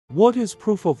What is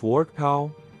proof of work,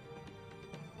 PoW?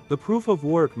 The proof of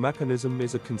work mechanism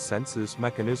is a consensus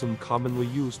mechanism commonly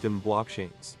used in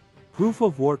blockchains. Proof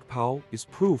of work, PoW, is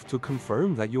proof to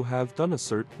confirm that you have done a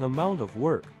certain amount of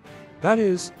work. That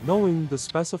is, knowing the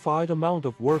specified amount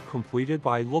of work completed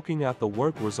by looking at the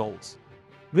work results.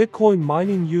 Bitcoin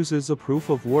mining uses a proof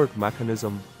of work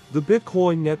mechanism. The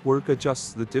Bitcoin network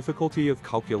adjusts the difficulty of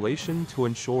calculation to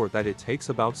ensure that it takes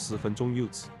about 4分钟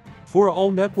use for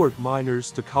all network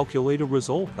miners to calculate a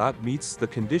result that meets the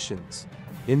conditions.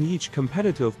 In each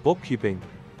competitive bookkeeping,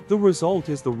 the result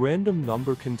is the random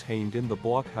number contained in the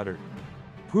block header.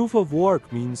 Proof of work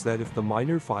means that if the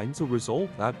miner finds a result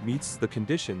that meets the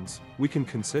conditions, we can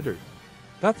consider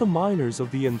that the miners of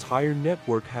the entire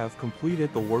network have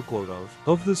completed the workload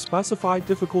of the specified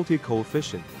difficulty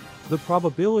coefficient. The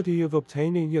probability of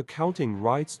obtaining accounting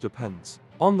rights depends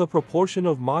on the proportion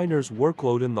of miners'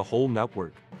 workload in the whole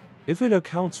network. If it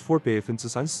accounts for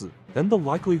 30%, then the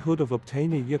likelihood of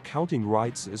obtaining accounting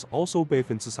rights is also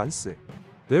 30%.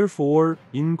 Therefore,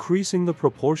 increasing the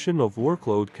proportion of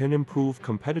workload can improve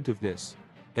competitiveness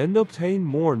and obtain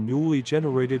more newly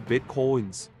generated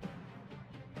bitcoins.